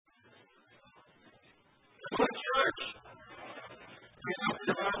Good church. We open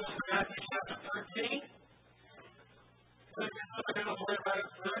the Bible to Matthew chapter 13. So if you're not going to worry about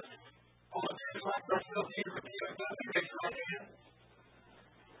it first, all of you like ourselves need to repeat it. Raise your right hand.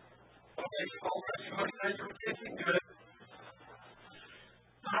 Okay, all right, somebody says you're repenting. Good.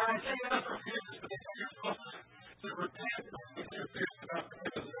 I say that for forgiveness, but if you're supposed to repent, if you're serious about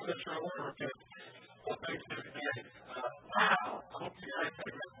forgiveness, I'm not sure I want to repent. Well, thanks for today. Wow. I hope you guys had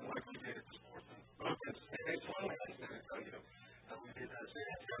a great morning. We did it this morning. Okay, it's one of the things that I tell you. We did San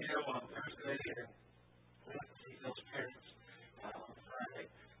Antonio on Thursday, and we went to see those parents on Friday.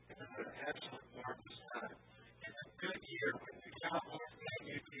 And it was an absolute marvelous time. It's a good year when the Cowboys and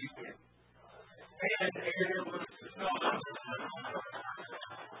UT win. And it was so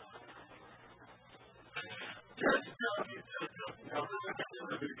just now, this is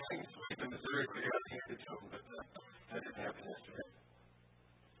a big clean sweep in Missouri. We got handed to them, but that didn't happen yesterday.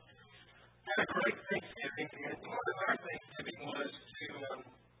 Had a great Thanksgiving, and part of our Thanksgiving was to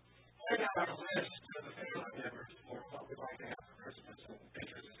send out a list to the family members for what we'd like to have for Christmas, and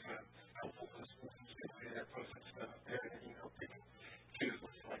pictures is kind of helpful because we can have posted stuff there, and they can choose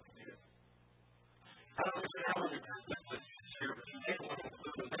what you'd like to do. I don't know how many Christmas lists this year, but you may want to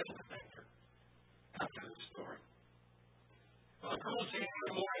include a list of things after the story. Well, it was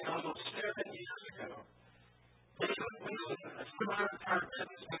January morning almost 7 years ago. When a semi-retired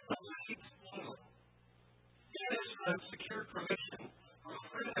businessman from Leeds, England, he and his friends secured permission from a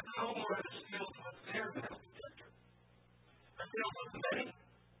friend at home or in his field to their metal detector. The field was many.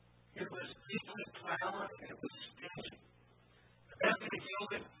 It was deeply plowed and it was stingy. The best it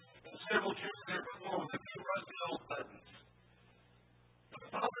yielded in several trips there before was a few rusty old buttons. The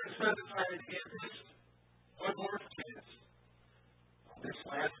father and son decided to give this one more chance on this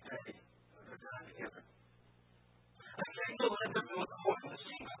last day of their time together. I came to let them look more than the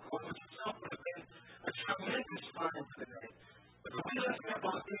single court, which itself would have been a tremendous find today. But the wheels kept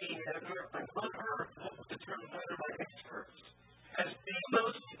on being unearthed what was determined later by experts as the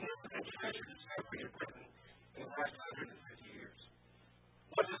most significant treasure discovery in Britain in the last 150 years.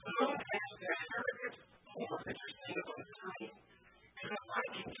 What is known as the surrogate, or interesting of the dream, is a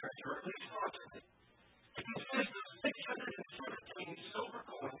Viking treasure, or at least partially. It consists of 617 silver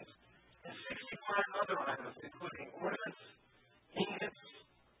coins and 65 other items, including ornaments, ingots,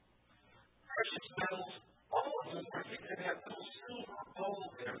 precious metals, all of them where you can have little silver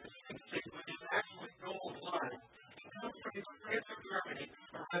gold there that you can see, which is actually gold line. It comes from France or Germany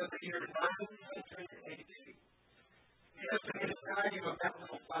around the year 980. The estimated value of that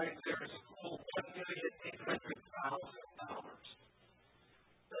little find there is a full $1,800,000.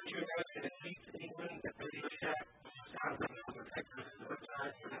 Don't you imagine it beats England that Radio Shack was out of the middle of Texas at the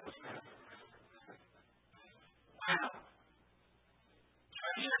time when it was found? Wow.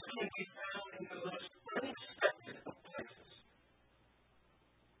 Treasures can be found in the most unexpected of places.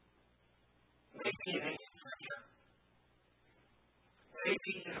 Maybe an ancient treasure.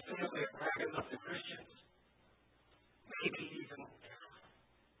 Maybe in a family of ragamuffin Christians. Maybe even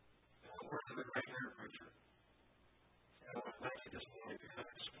in the words of a great hair preacher. And I would like you this morning to come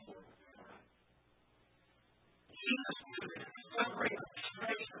explore with me. Jesus knew that discovering a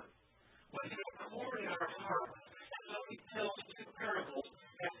treasure was in a core in our heart. And so he tells two parables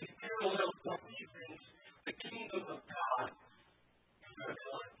as he parallels what he thinks the kingdom of God is going to be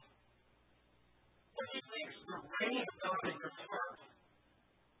like. What he thinks the reign of God in your heart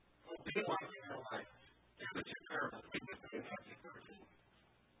will be like in your life. Here are the two parables. Read with me in Matthew 13.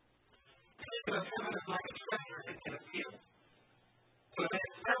 The kingdom of heaven is like a treasure hidden in a field. When a man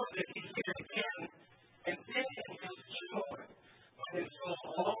found it, he hid it again, and then in his joy, when he sold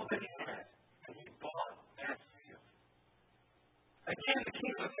all that he had, and he bought that field. Again, the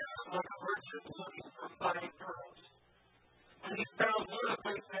kingdom of heaven is like a merchant looking for fine pearls. When he found one of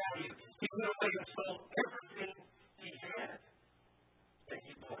great value, he went away and sold everything he had, and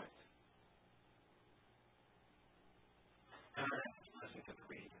he bought it. All right, listen to the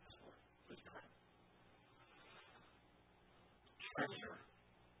reading of this word. Let's pray. Treasure.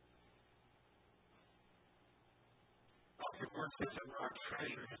 Your word says that our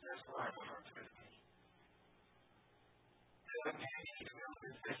treasure is that's where our heart's going to be. And I'm asking you to go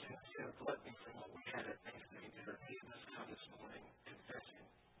confessing to gluttony from what we had at Thanksgiving dinner. Let's come this morning confessing.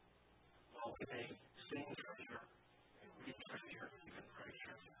 While we may sing treasure and read treasure, even pray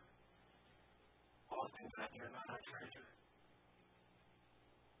treasure. Often, God, you're not our treasure.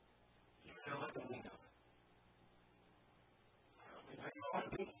 You know it and we know it. We know you ought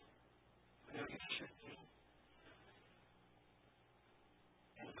to be. We know you should be.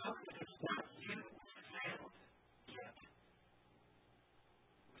 And God, it's not you found yet.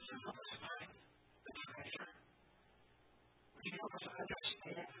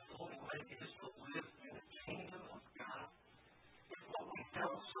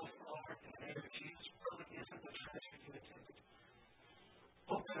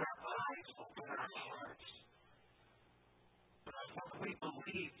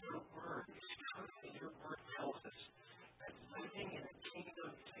 believe your word is true, and your word tells us that living in a kingdom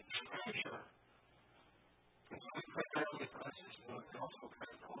is a treasure. And so we pray not only for us this morning, but also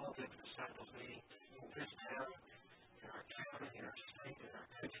pray for all the disciples meeting in this town, in our county, in our state, in our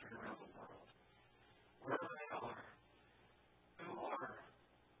country, around the world. Wherever they are, who are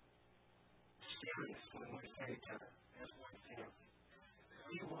serious when we stay together as one family.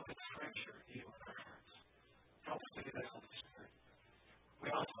 We want to treasure you in our hearts. Help us to do that, Holy Spirit. We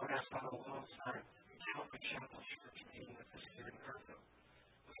also ask on the alongside the Calvary Chapel Church meeting with us here in Kirkville.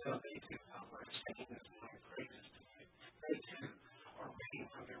 We know they too are singing this morning praises to you. They too are reading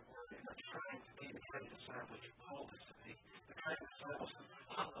from your word and are trying to be the kind of disciples you called us to be. The kind of disciples who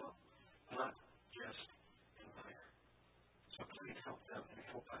follow, not just admire. So please help them and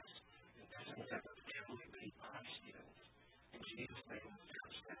help us in this endeavor to truly be Christians. In Jesus' name, we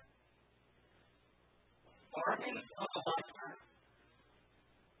pray. Bargains of a lifetime.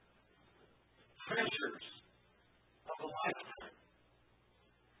 Treasures of a lifetime.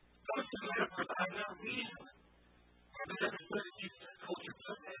 Those two metaphors have no reason for the understood in Jesus' culture,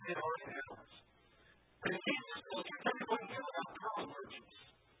 just as they are in ours. But in Jesus' culture, everyone knew about pearl merchants.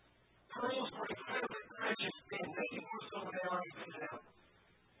 Pearls were incredibly precious and maybe more so than they are even now.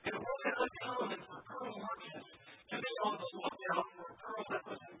 And it wasn't uncommon for pearl merchants to be on the lookout for a pearl that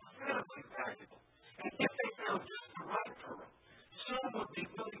was incredibly valuable. And if they found just the right pearl, some would be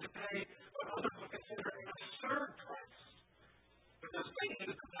willing to pay what others would consider an absurd price, because they knew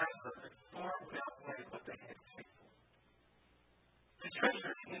the value of it far would outweigh what they had paid for. The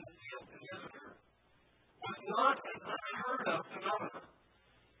treasure in the field in Israel was not an unheard of phenomenon.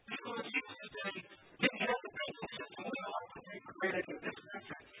 People in Jesus' day didn't have the banking system we often take for granted in this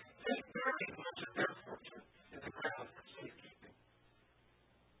country. They buried much of their fortune in the ground for safekeeping.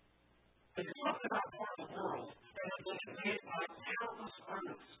 They talked about part of the world that had been invaded by countless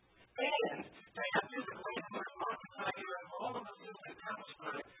armies, and they had physically and much occupied here all of the things in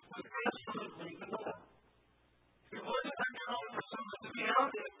Palestine was absolutely the norm. It wasn't uncommon for someone to be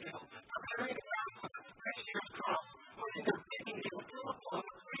out in the field, preparing to pass with a next year's crop, or in their digging, they would come upon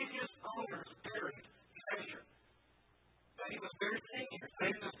the previous owner's buried treasure. But he was buried 10 years,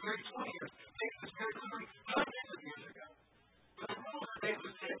 maybe he was buried 20 years, maybe he was buried literally hundreds of years ago. But the rule of the day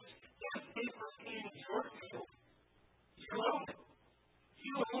was this: if it was in your field, you owned it.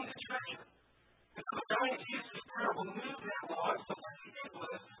 You owned the treasure. And so the guy in Jesus' parable knew that law, and so what he did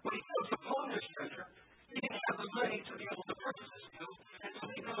was, when he comes upon this treasure, he didn't have the money to be able to purchase this field, and so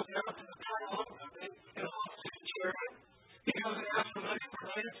he goes down to the town company and offers it to charity. He goes and asks for money for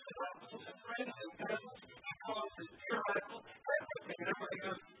his disciples and friends and cousins. He calls this theoretical everything, and everybody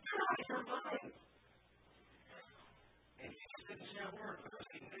goes, "You're out of your mind." And he just didn't say a word because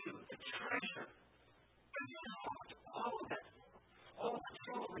he knew the treasure. And he talked all of that. All the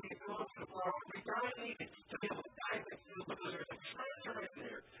trouble he had gone through for every guy needed to be able to buy that field because there's a treasure in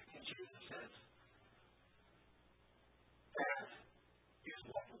there. And Jesus says, that is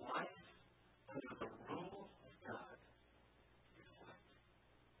what life under the rule of God is like.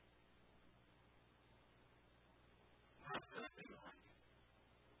 Not going to be like.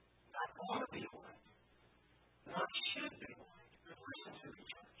 Not ought to be like. Not should be like. But listen to me,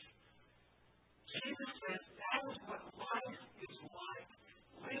 church. Jesus says that is what life is like.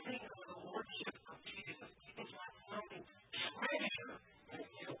 Living under the lordship of Jesus is like finding treasure in a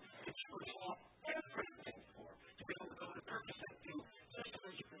field that you would want everything for, to be able to go to purchase that field just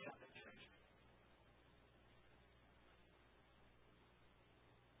as you forget that treasure.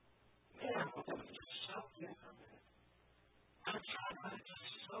 Man, I want them to just soak in for a minute. I'm trying to just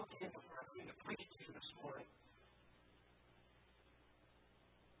soak in before I'm going to preach to you this morning.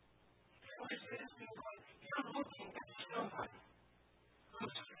 What is this? You're looking at somebody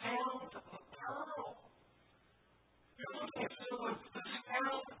who's found a pearl. You're looking at someone who's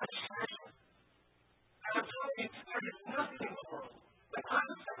found a treasure. And I'm telling you, there is nothing in the world that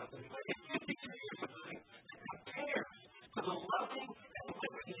I've found in 52 years of living that compares to the loving and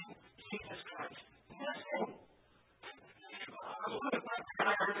liberating Jesus Christ. Nothing. I love it like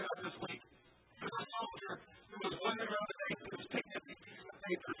I heard about this week. There was a soldier who was wandering around the day, who was picking up these pieces of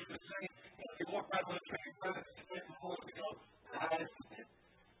paper, he was saying, he walked by one train, and he wanted to go, I didn't.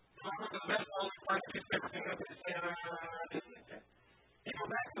 And I heard the best all the time, he said everything up and saying, I didn't. He go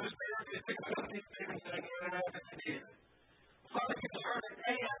back to his parents, he picked up these papers and saying, I didn't. Father, he heard it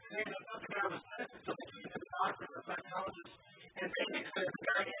day after day, and nothing out of his life until he came to the doctor, the psychologist, and they said, the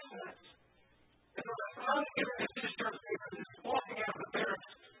guy is nuts. And so the son gives his discharge papers, and he's walking out of the barracks,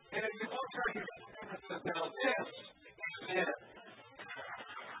 and as he walks out, he says, now this is it.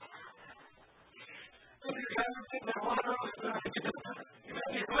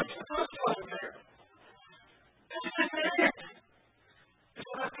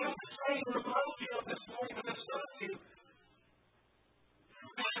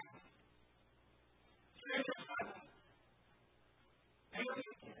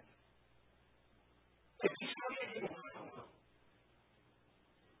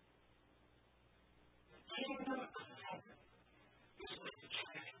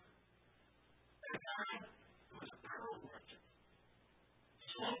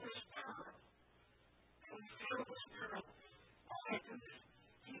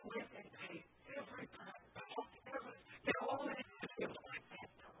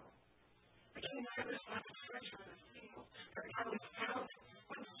 treasure in the field. And how he found it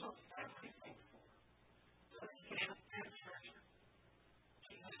when he sold everything for it. So he had that treasure.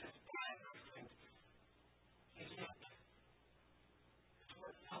 Jesus is everything. He's it. It's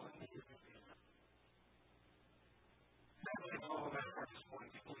worth telling me to be. Family of all of our hearts this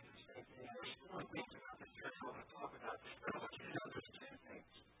morning, people do the same thing. There's four things about the church I want to talk about. But I want you to know there's two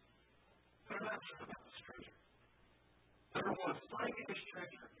things. But I'm not sure about this treasure. Number one, finding this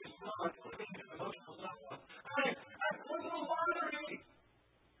treasure is not living an emotional level of, I'm going to lottery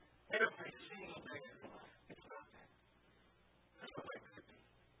every single day of your life. It's not that. That's what that could be.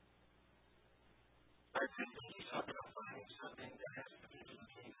 I think that he's talking about finding something that has potentially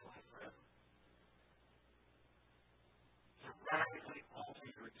changed your life forever. To radically alter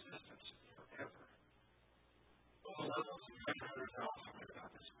your existence forever. One of the levels of treasure that I also read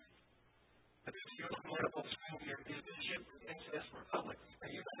about this week. But if you're looking at on the screen here, is the ship from Incest Republic. And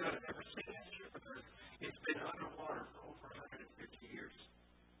you might not have ever seen this ship because it's been underwater for over 150 years.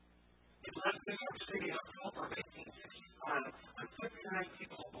 It left New York City in October of 1865 with 59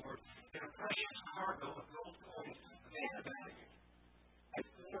 people aboard and a precious cargo of gold coins and value at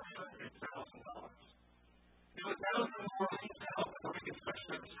 $400,000. It was bound for New Orleans to help with the Reconstruction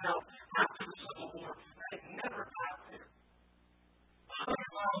of the South after the Civil War, and it never got there. 100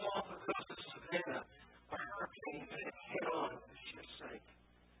 miles off the coast of Savannah, a hurricane hit head-on and the ship sank.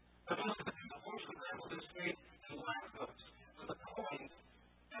 But most of the people fortunately were able to escape in lifeboats, so the coins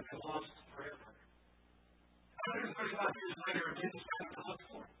have been lost forever. 135 years later, a new started to look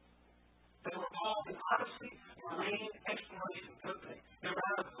for them. They were called the Odyssey Marine Exploration Company. They were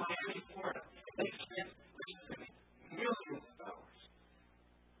out of Miami, Florida. They spent millions of dollars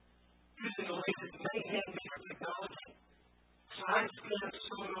using the latest Mayhem meter technology, side scan,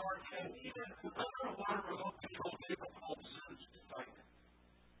 sonar, and even an underwater remote control vehicle called Zeus to find it.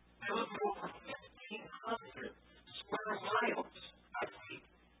 They looked at over 1,500 square miles, not feet,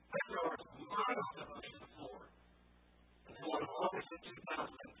 but yards, miles of ocean floor. Until on August of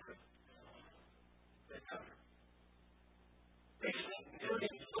 2003, they found her. They spent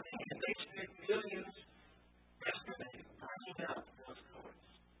millions looking, and they spent millions estimating, bringing out those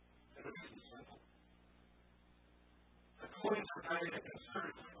coins. And the reason is simple. The coins are valued at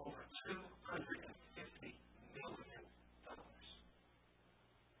considerably over $250 million.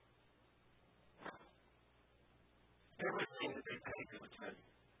 Everything that they paid, they would tell you.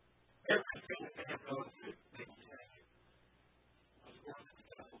 Everything that they have gone through, they would tell you. Was worth it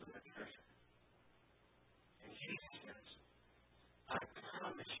to hold that treasure. And Jesus says, I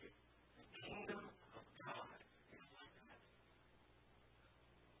promise you, the kingdom of God is like that.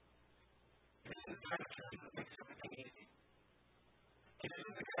 This is the kind of treasure that makes everything easy. It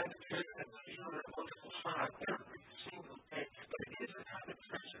isn't the kind of treasure that leaves you on a wonderful high every single day, but it is the kind of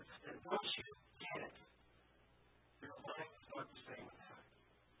treasure that once you get it, your life is not the same without it.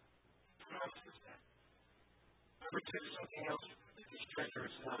 Promises that. Number two, something else that this treasure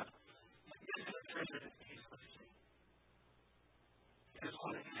is not. It isn't a treasure that's easily seen. It is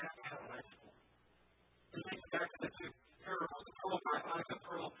one that you have to have an eye for. You think back to the two parables, the pearl by the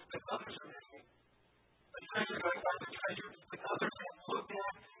pearl that others are missing. The treasure by the treasure that others have looked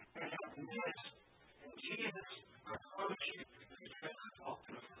at and have missed. And Jesus, I promise you, the treasure is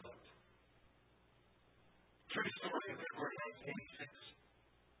often overlooked. True story of February 1986.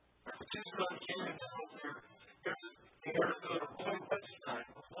 After two sons came into home there, they heard of a boy Weinstein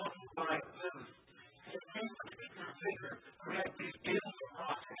was walking by a booth. And it came from a particular figure who had these bales of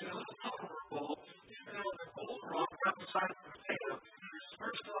rocks in a little silver bowl. He found a gold rock right beside the potato. His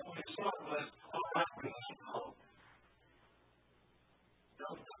first thought when he saw it was, all right, we need home.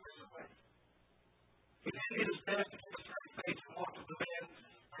 Don't put this away. He did his best to get a straight face and walk to the man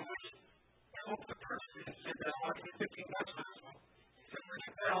in which he hoped the person and said, I'll give you $15 for this one. He said, where'd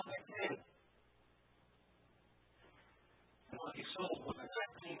you get all that in? And what he sold was a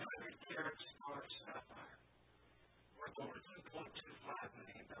 1,900 carat star sapphire worth over $2.25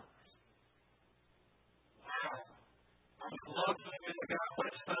 million. Wow. I would love to have been the guy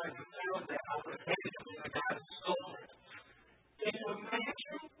Weinstein who found that. I would have hated to be the guy who sold it. Can you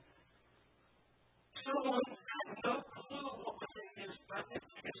imagine? Someone had no clue what was in his bucket,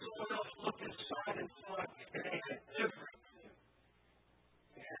 and someone else looked inside and saw it, and they had every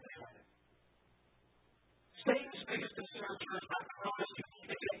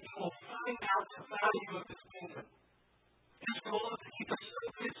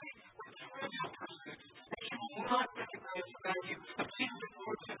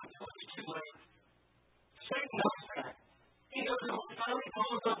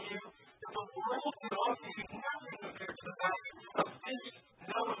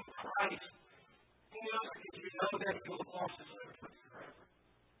lost his liberty forever.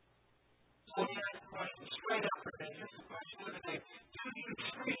 So he asked the question straight out for me. Here's the question of the day. Do you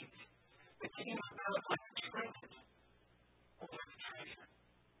treat the kingdom of God like a trinket or like a treasure?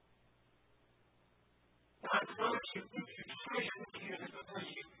 Now, I promise you, if you treasure the kingdom because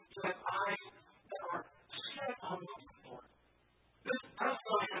you have eyes that are set on looking for it. This does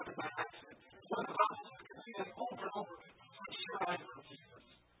not happen by accident. One of the Bibles you can see that over and over. Fix your eyes on Jesus.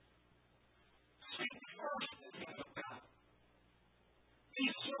 Seek first the kingdom of God. Be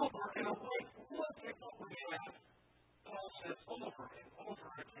sober and awake. Look at what we have. Paul says over and over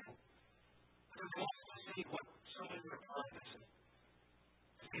again. Because he wants to see what some of your mind is.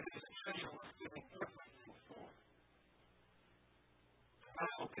 See that his treasure was giving everything for. I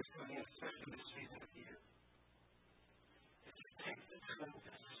hope it's going to be especially this season of the year. That you take the time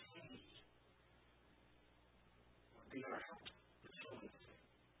to see what be our help.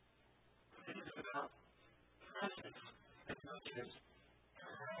 It is about presence as much as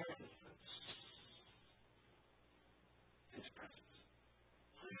presence. His presence.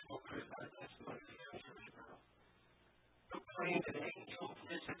 Please don't pray about a testimony of the church girl. Proclaim that an angel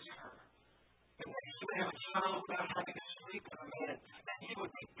visits her. And that she would have a child without having to sleep with a man. That he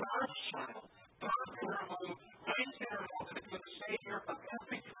would be God's child, birthed in her home, raised in her home, and the Savior of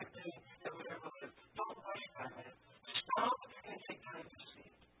every victim that would ever live. Don't rush by that. Stop and take time to see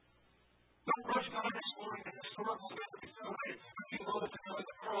it. Don't rush by this morning that historical event is celebrated with the Lord of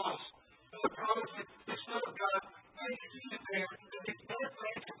the cross. And the promise that the Son of God executed there, and his death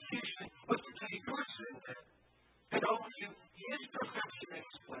and confusion was to take your sin there. And offer you his perfection in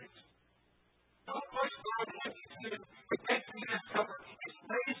his place. Don't rush by the empty tomb, but take me to cover his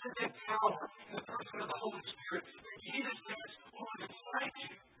raised in power in the person of the Holy Spirit. And Jesus says, Lord, invite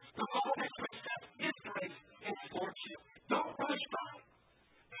you the moment to accept his grace and his lordship. Don't rush by it.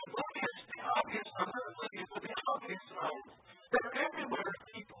 Look at the obvious, I'm not looking for the obvious signs. There are everywhere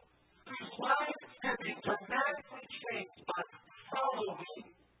people whose lives have been dramatically changed by following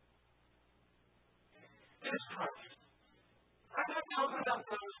this Christ. I'm not talking about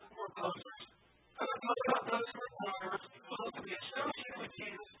those who are posers. I'm not talking about those who are followers who look to be associated with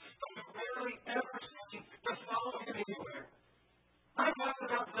Jesus, but who rarely ever seem to follow him anywhere. I'm talking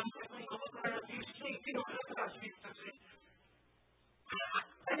about those that when you look around, you see, you don't look at Jesus and see.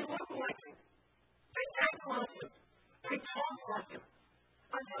 They look like him. They act like him. They talk like him.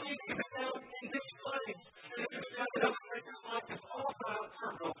 I'm telling you, if it's down in this place, if it's down in other places like this, all throughout the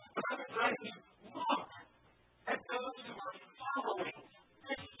circle, but I'm inviting you, look at those who are following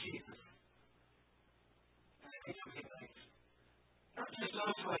this Jesus. Not just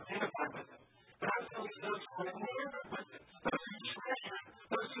those who identify with him, but I'm telling you those who are enamored with him, those who treasure him,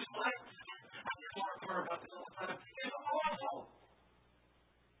 those whose life, I talk more about this all the time, is awful.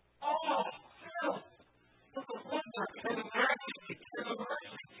 All filled with the wonder and the majesty and the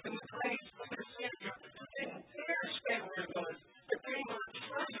mercy and the grace of their Savior who didn't dare stay where he was, but they were a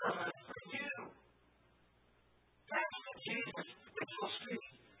treasure hunt for you. That's the Jesus that you'll see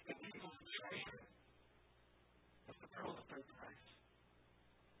in people's treasure of the pearl of great price.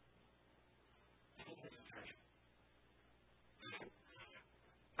 He is a treasure.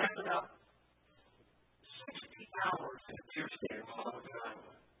 I have about 60 hours in a deer stand all over the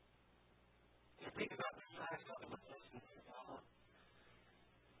island. You think about the size of it, listen to God.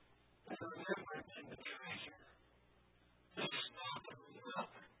 The remembrance and the treasure. The stop and look.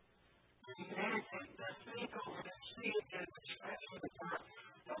 The meditate, the think over, the see it as the treasure of God.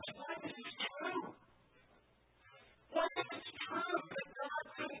 That's why this is true. Why this is true that God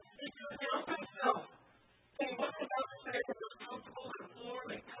couldn't help himself. And he wasn't about to say it was comfortable and warm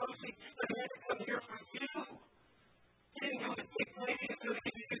and cozy, but he had to come here for you. He didn't come to take places so that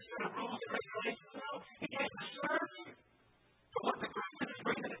he could get sort of rules and regulations. No, he came to serve you. But what the Christian is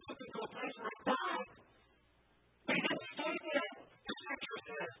bringing is looking to a place where he died. But he didn't stay there. The scripture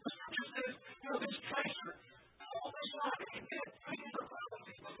says, this treasure, all this life, he did it 300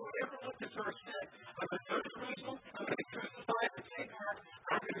 prophecies before ever looked at earth said, I'm going to go to Jerusalem, I'm going to be crucified and take heart,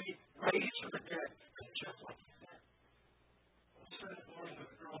 I'm going to be raised from the dead. It's just like he said. On a certain morning, when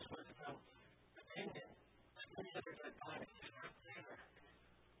the girls went to go attend him, many other dead bodies are there.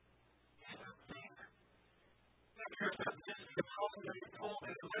 He's not there. That cares about this, the problem that he told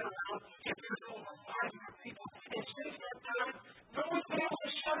in the letter out, if there's over 500 people, and since that time, no one's been able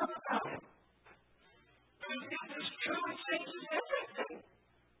to shut up about him. Because this truly changes everything.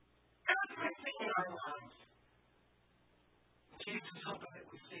 Everything in our lives. Jesus is hoping that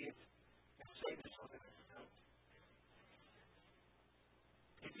we see it, and save us hoping that we don't.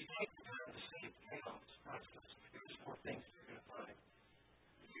 If you take the time to see it, hang on, there's 4 things you're going to find.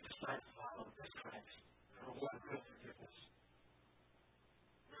 If you decide to follow this Christ, number 1, real forgiveness.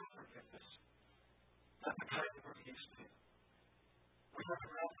 we have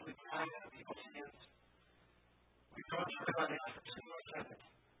to rapidly cry out of people's hands. We don't try to ask for too much of it.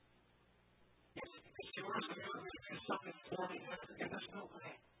 It's yours and you're going to do something for me. And there's no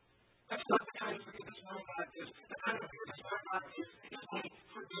way. That's not the kind of forgiveness my God is. The kind of forgiveness my God is when He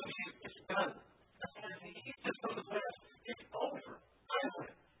forgives you, it's done. That's what it means. It's just on the list. It's over. Over.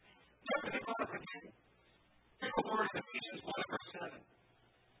 Never to go again. Here's the word in Ephesians 1 verse 7.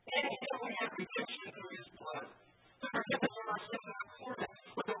 And we have redemption through His blood. The forgiveness of our sins in accordance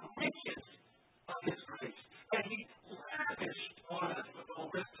with the riches of His grace. And He lavished on us with all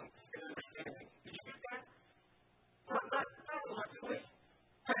wisdom and understanding. Did you get that? Not reluctantly.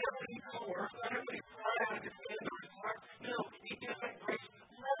 Not everybody coerced. Not everybody cried out His hand or His heart. No, He gives that grace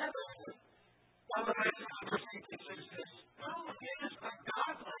lavishly. One of the nights in verse 18 says this. No forgiveness by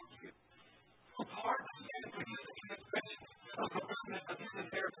God like you. Who pardons sin for you that you have mentioned of the goodness of His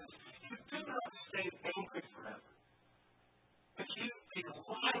inheritance. You do not stay angry forever. But you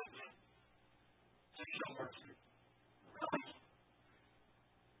delight to show mercy. Really?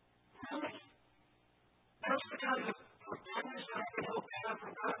 Really? That's the kind of forgiveness that I can hope to have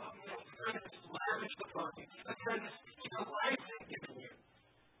from God. That's the kind that's lavished upon you. The kind that's delights in giving you.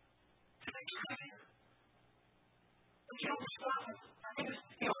 To be clear. But you don't stop it. I mean,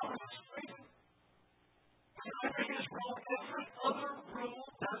 it's almost freedom. When I read this rule, every other rule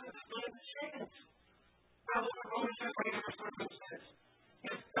doesn't stand a chance. Now look at Romans chapter 8 verse 36.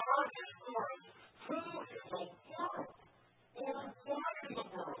 If God is for us, who in the world or what in the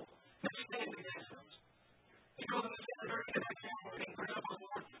world can stand against us? He goes into the very example for example,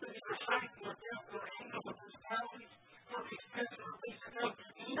 Lord, that neither height nor depth nor angel nor principalities nor the expense nor things to come.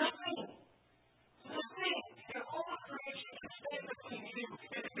 Nothing in all creation can stand between you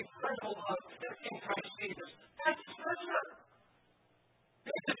and the incredible love that is in Christ Jesus. That's scripture.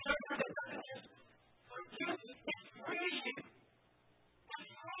 It's a scripture that doesn't just forgive you, it frees you. It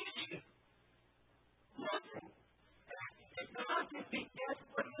frees you. Nothing. If God can be dead,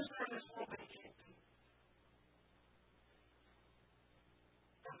 what is there in this world that He can't do?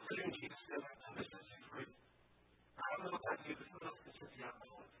 I'm free in Jesus' name. I'm going to set you free. I don't know about you, but who else can set the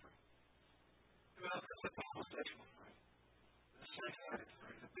alcoholic free? Who else can set the homosexual free? The sex addict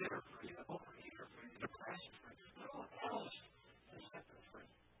free, the bitter free, the overeater free, the depressed free. Who else can set them free?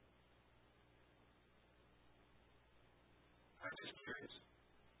 I'm just curious.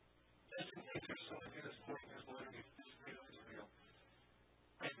 Just in case there's someone here this morning who's wondering if this freedom is real.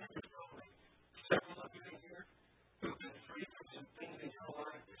 I think there's probably several of you in here who've been free from some things in your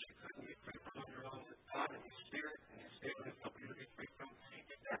life that you couldn't get free from on your own, that God and His Spirit and His Spirit has helped you to get free from.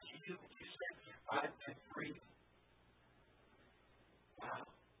 If that's you, you said, I've been free. Wow.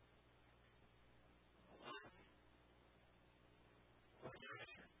 What a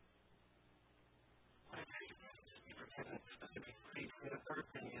treasure. What a treasure to be forgiven, to be free. And the third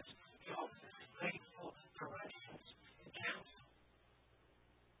thing is, God is faithful directions and counsel.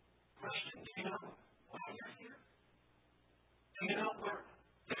 Question, do you know why you're here? Do you know where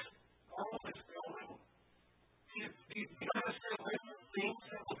this world is going? Do you understand what the things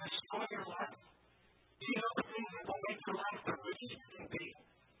that will destroy your life? Do you know the things that will make your life the richest it can be?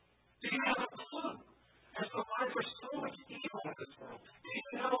 Do you have a clue as to why there's so much evil in this world? Do you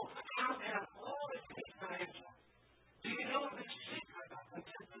know how to have all this things financial? Do you know the secret of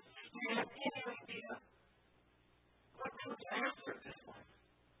contentment? Do you have any idea what comes after this life?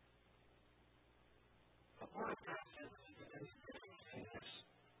 The Word of God says this.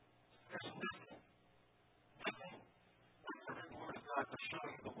 There's nothing like the Word of God for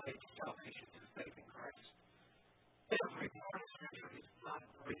showing the way to salvation through faith in Christ. Every part of Scripture is God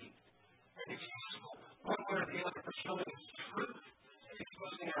breathed. And it's useful one way or the other for showing His truth,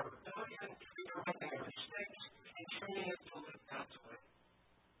 exposing our rebellion, correcting our mistakes, and training us to live God's way.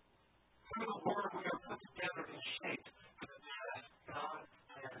 Through the Word, we are put together and shaped for the task God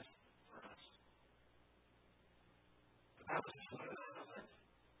has for us. The Bible says, what is it to live?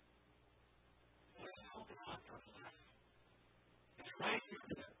 What is hope and life for life? It's right here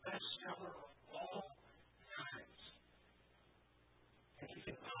in the bestseller of all times. And you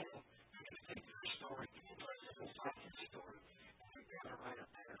can take your story, you can place it inside His story.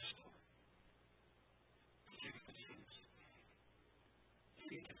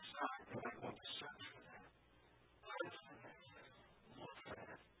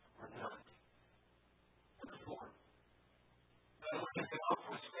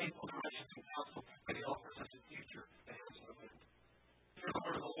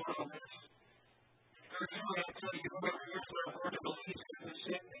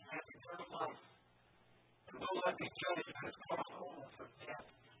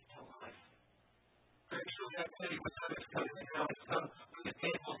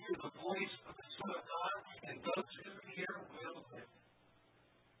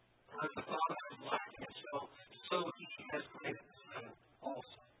 as the Father has life in himself, so he has created the Son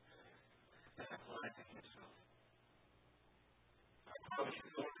also to have life in himself. I promise you,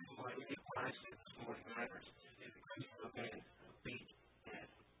 the only reason why you get Christ this morning matters is because you remain beat dead.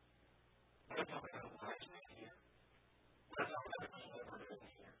 I'm not talking about a wise man here. I'm not talking about a clever man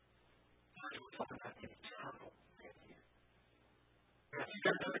here. We're talking about an eternal man here. Now, if you've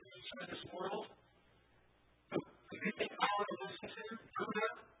ever done it in this world, who do you think I want to listen to?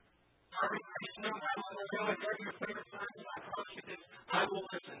 Buddha? Hare Krishna? Madeline, they're your favorite friends, and I promise you this, I will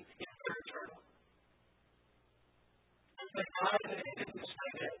listen if they're eternal. But God didn't say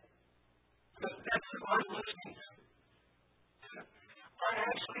that. Because that's who I'm listening to. I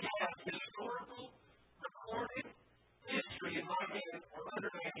actually have historical, recorded history in my hand, or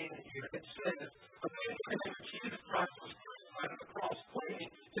under my hand here, that says a man named Jesus Christ was crucified on the cross, claiming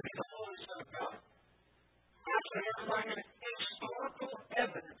to be the Holy Son of God. Actually, I have in my hand historical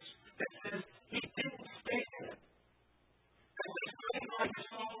evidence that says he didn't stay dead. At least many of his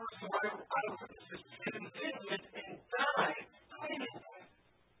followers who are eyewitnesses didn't live and died claiming that.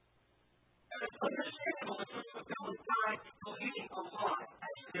 And it's understandable that some of them would die believing a lie,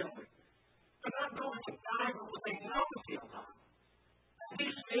 accidentally. But not going to die with what they know to be a lie.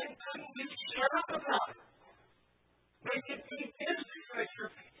 These men couldn't be shut up about it. They could be his treasure.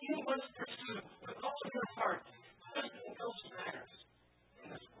 He must pursue with all of your heart. Nothing else matters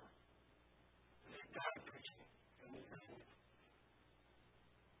in this world. And they died preaching and we heard it.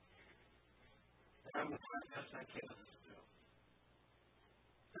 And I'm going to try the best I can with this bill.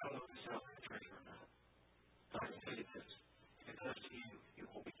 I don't know if this sounds like a treasure or not. But I can tell you this. If it does to you, you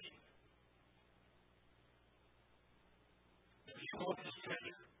will be cheap. If you want this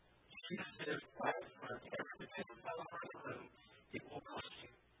treasure, Jesus says right in front of every potential follower in the room, it will cost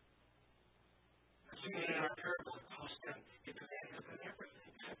you. Assuming in our parable it cost them, it demanded of them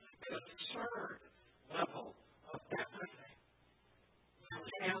everything. An absurd level of everything. You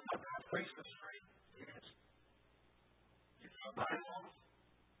understand how God breaks the free? Yes. You can't buy it off.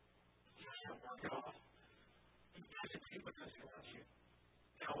 You can't work it off. He gives it to you because he loves you.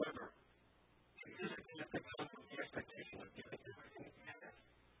 However, he gives it to you because of the expectation of giving everything that you have.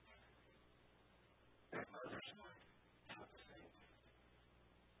 That mother's heart, not the same.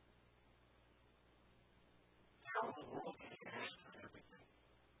 How in the world can you ask for everything?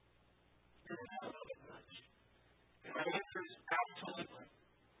 You're not a little much. And my answer is absolutely.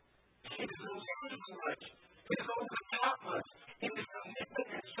 He doesn't need too much. He doesn't without much. In the commitment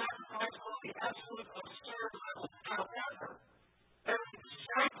and sacrifice on the absolute absurd level. However, that's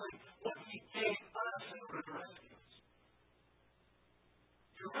exactly what he gave us in order to rescue us.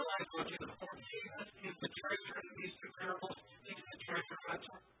 You realize what you before Jesus is the treasure in these two parables, he's the treasure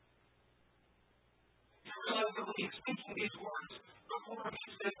hunter. You realize that when he's speaking these words, before he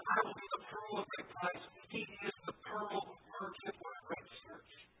says, I will be the pearl of great price, he is the pearl merchant of great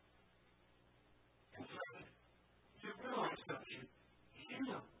search. And friend, you realize, don't you? You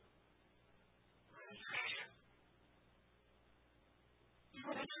are the treasure. You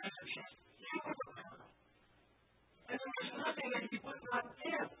are the treasure chest. You are the pearl. And there's nothing that he would not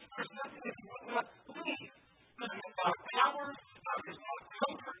give. There's nothing that he would not leave. Not his God power, not his God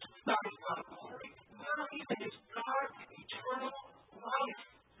comfort, not his God glory, not even his God eternal life.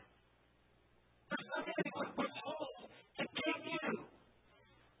 There's nothing that he would withhold to give you.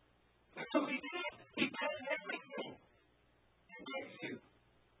 And so he did. He did everything to give you.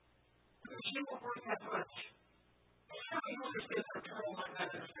 Because you were worth that much. How do you understand our eternal life? I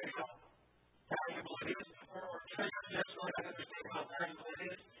understand how valuable it is, or treasure chest, so I understand how valuable it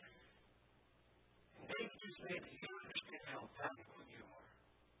is. And David just made that you understand how valuable you are.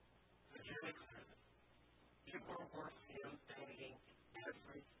 That you're in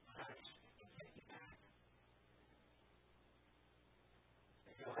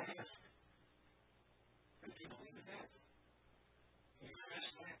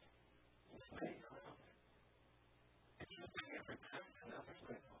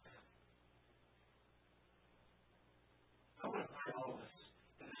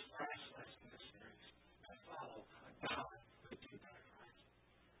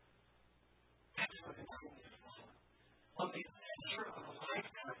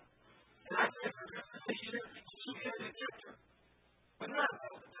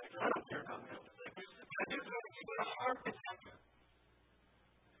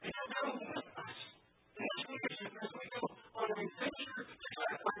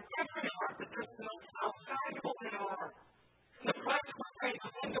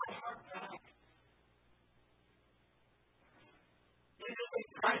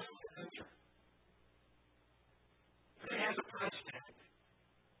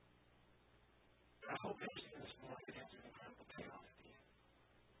amazing this morning. It has an incredible payoff at the end.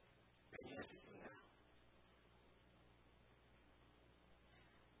 And yes, it will now.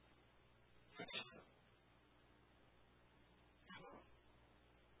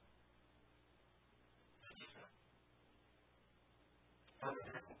 Father,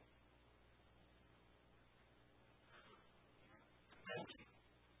 thank you.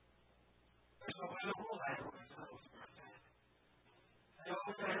 There's no way in the world I ever would have thought about that. No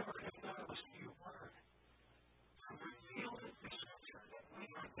way I ever could have thought it was your word. To reveal it through Scripture that we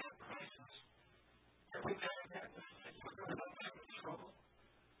are that crisis. That we have that message. We're going to have trouble.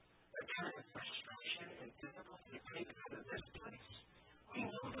 That kind of frustration and difficulty to take it out of this place. We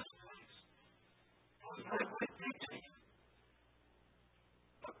know this place. And we have what it takes to you.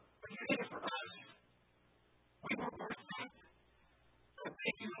 But you did it for us. We were worth it. But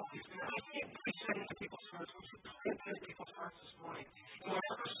thank you, Holy Spirit. I can't preach that into people's hearts. We should plant that into people's hearts this morning. In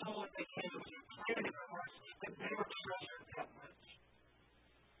whatever soul that they can, we should plant it in their hearts that they were treasured that much.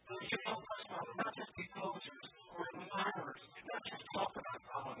 And you should help us, Father, not just be posers or admirers, not just talk about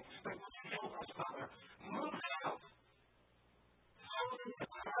following, but would you help us, Father, move out. Hallelujah, the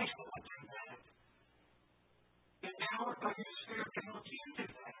Christ will do that. Empowered by your Spirit to help you do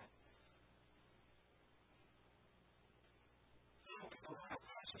that. Help people how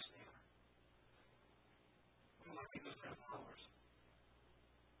precious they are. We want to be those kind of followers.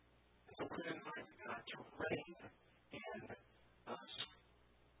 And so we're going to invite God to reign in us.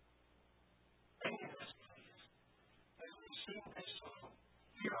 Reign in us, please. As we sing this song,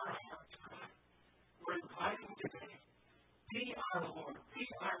 hear our hearts cry. We're inviting today. Be our Lord. Be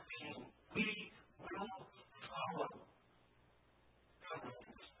our King. We will follow. Come on,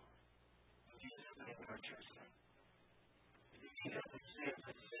 this Lord. In Jesus' name, our church name. If you need help, say it.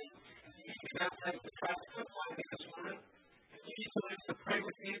 If you need help, the